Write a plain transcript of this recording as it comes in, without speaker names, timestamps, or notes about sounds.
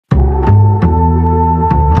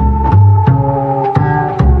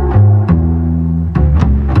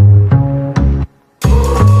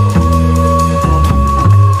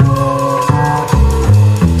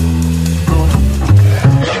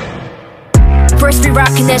First we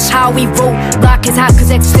rockin', that's how we roll. Rock is hot cause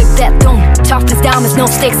X flip that dome. Tough as diamonds, no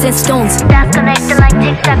sticks and stones. That's connected like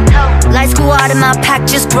tic-tac-toe. Lights go out and my pack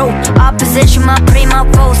just grow. Opposition, my prima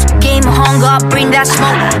foes. Game of hunger, bring that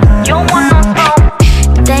smoke. You don't want no smoke.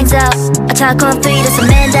 Thanks out, attack on 3, that's a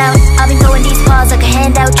man down. I've been throwing these paws like a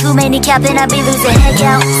handout. Too many capping, I be losing head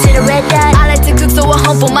count. See the red dot. I like to cook so I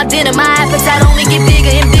hump for my dinner. My appetite only get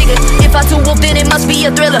bigger and bigger. If I too wolf then it must be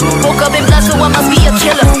a thriller. Woke up in blood so I must be a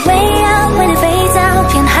killer. No way out when it fades out.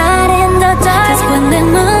 Can't hide in the dark. Cause when the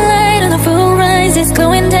moonlight on the full rise is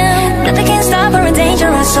going down, nothing can stop her and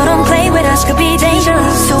dangerous. So don't play with us, could be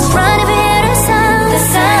dangerous. So run if you hear the sound, the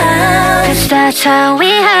sound. Cause that's how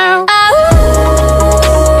we howl.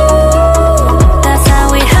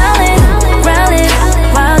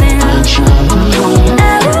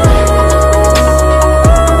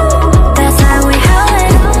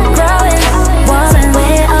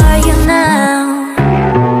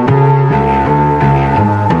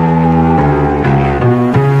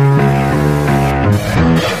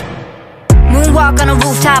 On a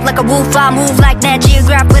rooftop like a roof, I move like that.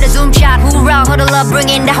 Geograph with a zoom shot. Hoorah, huddle up, bring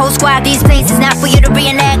in the whole squad. These places not for you to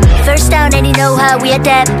reenact. First down and you know how we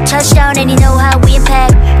adapt. Touchdown and you know how we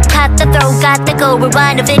impact. Caught the throw, got the goal.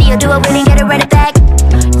 Rewind the video, do it really, get it, run it back.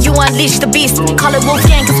 You unleash the beast, call it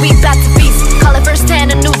Wolfgang cause we back to feast. Call it first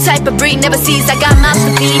hand, a new type of breed, never cease. I got mouths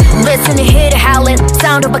to feed. Listen to hear the howling,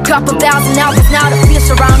 sound of a couple thousand hours. Now to feel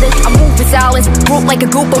surrounded, I move in silence. Group like a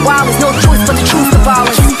group of wilders, no choice but to choose the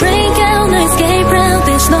violence. Can't break out, no escape route,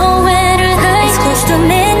 there's nowhere to hide. It's close to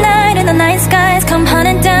midnight and the night skies come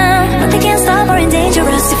hunting down. Nothing can stop or endanger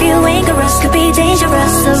us. If you anger us, could be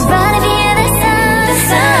dangerous. So run if you hear the sound, the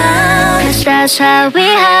sound. Cause that's how we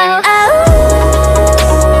howl.